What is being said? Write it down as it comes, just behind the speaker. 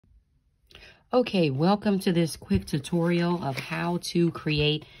Okay, welcome to this quick tutorial of how to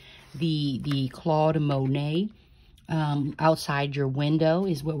create the Claude Monet outside your window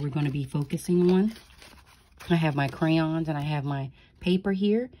is what we're going to be focusing on. I have my crayons and I have my paper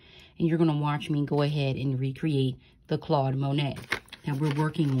here, and you're going to watch me go ahead and recreate the Claude Monet that we're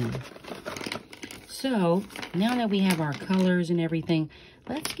working on. So now that we have our colors and everything,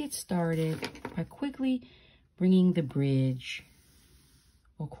 let's get started by quickly bringing the bridge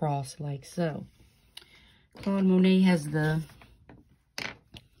across like so. Claude Monet has the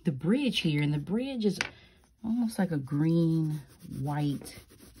bridge here, and the bridge is almost like a green white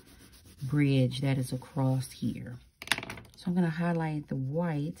bridge that is across here. So I'm going to highlight the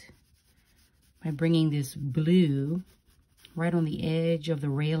white by bringing this blue right on the edge of the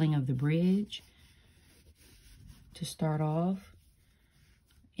railing of the bridge to start off.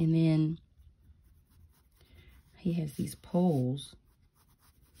 And then he has these poles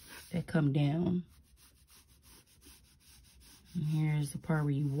that come down. And here's the part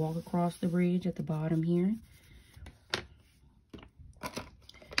where you walk across the bridge at the bottom here. I'm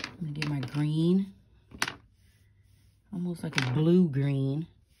gonna get my green, almost like a blue green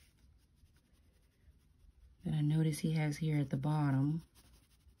that I notice he has here at the bottom.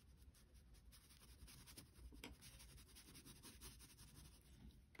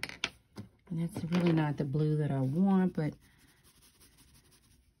 And that's really not the blue that I want, but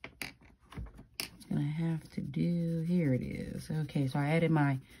gonna have to do, here it is. Okay, so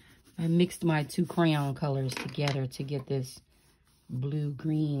I mixed my two crayon colors together to get this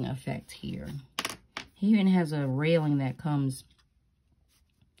blue-green effect here. He even has a railing that comes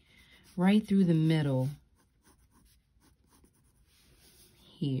right through the middle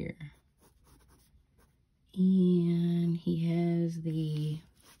here. And he has the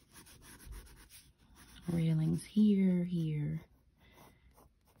railings here,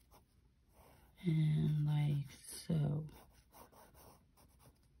 and like so.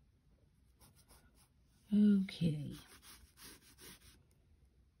 Okay.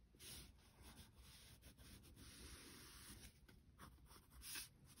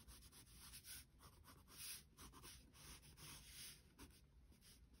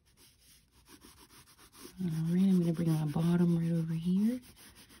 All right, I'm going to bring my bottom right over here.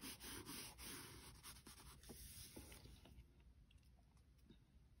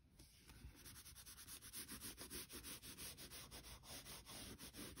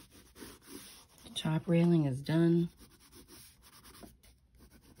 Top railing is done.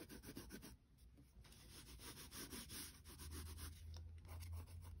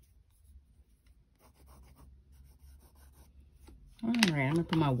 All right, I'm gonna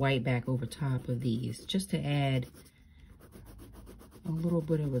put my white back over top of these just to add a little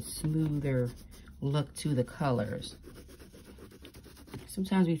bit of a smoother look to the colors.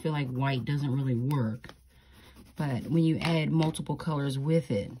 Sometimes we feel like white doesn't really work, but when you add multiple colors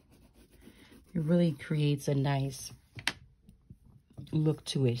with it, it really creates a nice look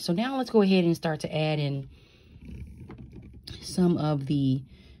to it. So now let's go ahead and start to add in some of the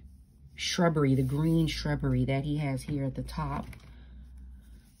shrubbery, the green shrubbery that he has here at the top.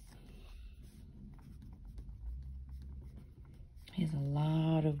 He has a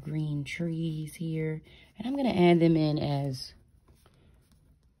lot of green trees here. And I'm going to add them in as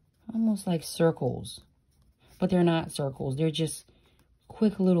almost like circles. But they're not circles. They're just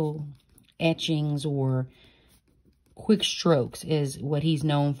quick little etchings or quick strokes is what he's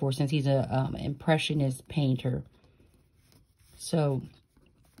known for, since he's a impressionist painter. So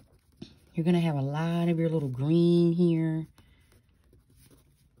you're going to have a lot of your little green here.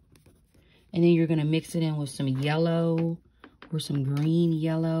 And then you're going to mix it in with some yellow or some green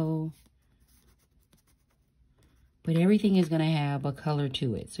yellow. But everything is going to have a color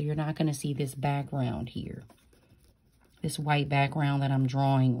to it. So you're not going to see this background here, this white background that I'm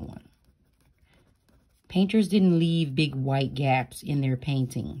drawing on. Painters didn't leave big white gaps in their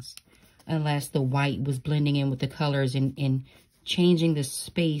paintings unless the white was blending in with the colors and changing the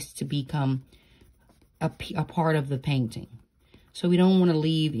space to become a part of the painting. So we don't want to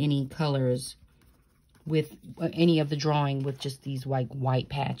leave any colors with any of the drawing with just these white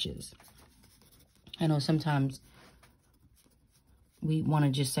patches. I know sometimes we want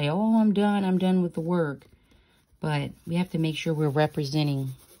to just say, oh, I'm done with the work. But we have to make sure we're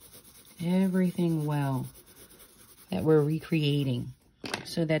representing everything well that we're recreating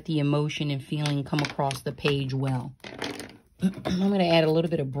so that the emotion and feeling come across the page well. I'm going to add a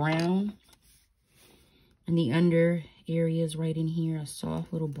little bit of brown in the under areas right in here, a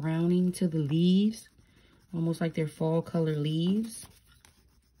soft little browning to the leaves, almost like they're fall color leaves.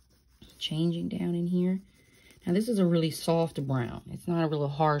 Changing down in here. Now this is a really soft brown. It's not a real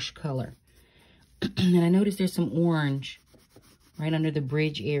harsh color. And I noticed there's some orange right under the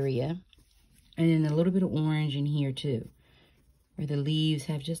bridge area. And then a little bit of orange in here too, where the leaves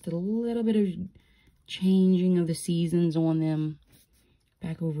have just a little bit of changing of the seasons on them.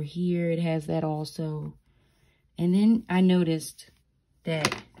 Back over here, it has that also. And then I noticed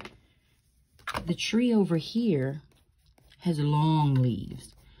that the tree over here has long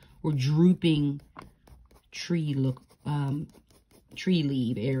leaves, or drooping tree leaf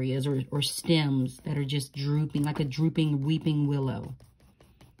areas, or stems that are just drooping, like a drooping weeping willow.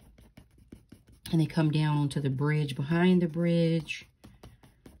 And they come down onto the bridge, behind the bridge.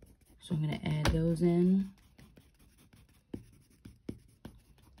 So I'm going to add those in.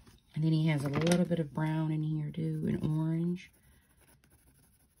 And then he has a little bit of brown in here too, and orange.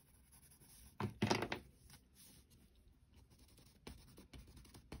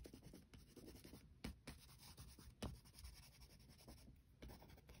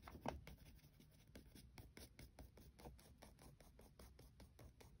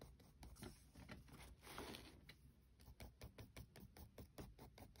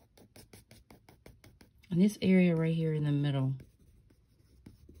 And this area right here in the middle,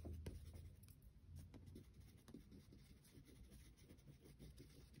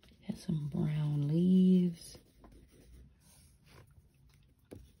 has some brown leaves.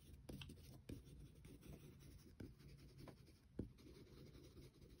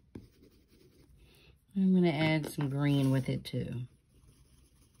 I'm going to add some green with it too.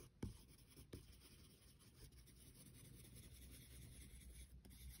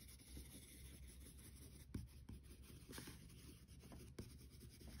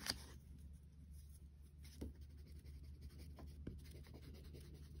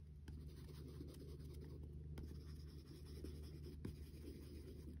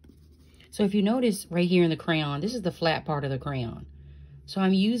 So if you notice right here in the crayon, this is the flat part of the crayon. So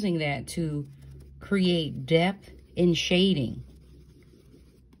I'm using that to create depth in shading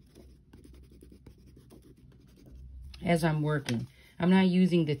as I'm working. I'm not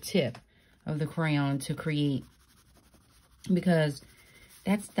using the tip of the crayon to create, because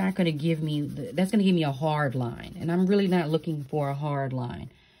that's not going to give me, that's going to give me a hard line. And I'm really not looking for a hard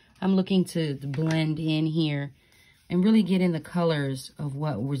line. I'm looking to blend in here and really get in the colors of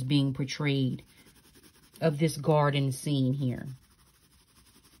what was being portrayed of this garden scene here.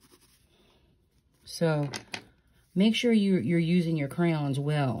 So make sure you're using your crayons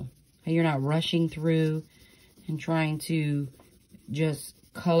well, and you're not rushing through and trying to just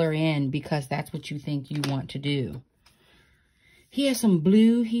color in because that's what you think you want to do. He has some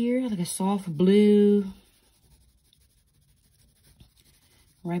blue here, like a soft blue.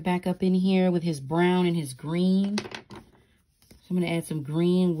 Right back up in here with his brown and his green. So I'm going to add some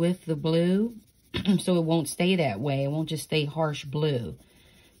green with the blue so it won't stay that way. It won't just stay harsh blue.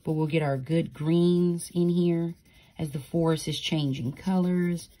 But we'll get our good greens in here as the forest is changing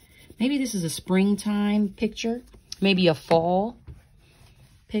colors. Maybe this is a springtime picture. Maybe a fall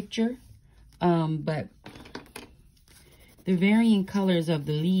picture. But the varying colors of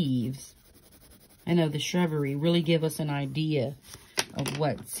the leaves and of the shrubbery really give us an idea of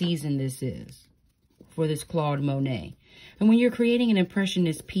what season this is for this Claude Monet. And when you're creating an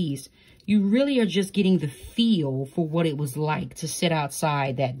impressionist piece, you really are just getting the feel for what it was like to sit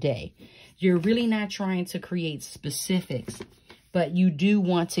outside that day. You're really not trying to create specifics, but you do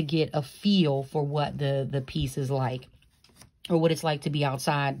want to get a feel for what the piece is like, or what it's like to be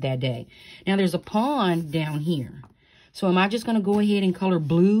outside that day. Now there's a pond down here. So am I just going to go ahead and color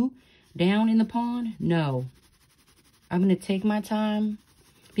blue down in the pond? No. I'm going to take my time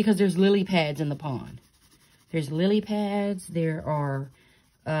because there's lily pads in the pond. There's lily pads. There are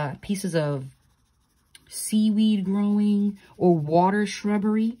pieces of seaweed growing or water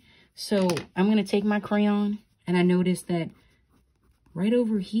shrubbery. So I'm going to take my crayon, and I noticed that right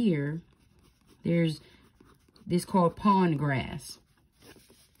over here, there's this called pond grass.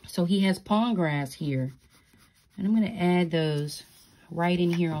 So he has pond grass here, and I'm going to add those right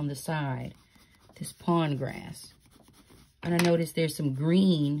in here on the side, this pond grass. And I noticed there's some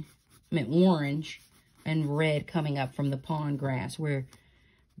green, orange and red coming up from the pond grass, where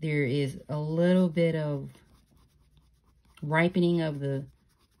there is a little bit of ripening of the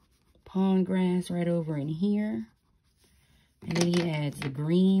pond grass right over in here. And then he adds the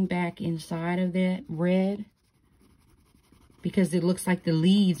green back inside of that red, because it looks like the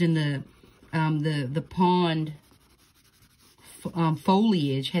leaves in the pond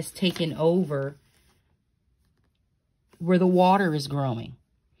foliage has taken over where the water is growing.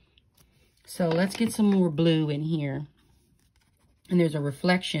 So let's get some more blue in here. And there's a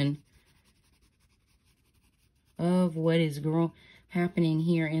reflection of what is happening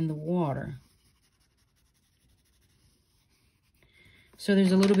here in the water. So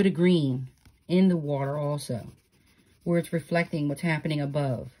there's a little bit of green in the water also, where it's reflecting what's happening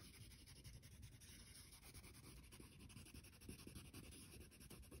above.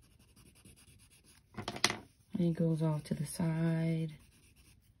 And it goes off to the side,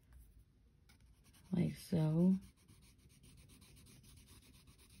 like so.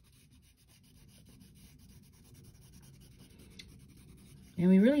 And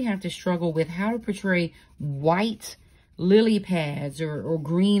we really have to struggle with how to portray white lily pads or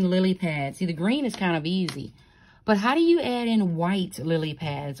green lily pads. See, the green is kind of easy. But how do you add in white lily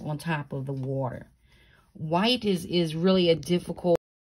pads on top of the water? White is really a difficult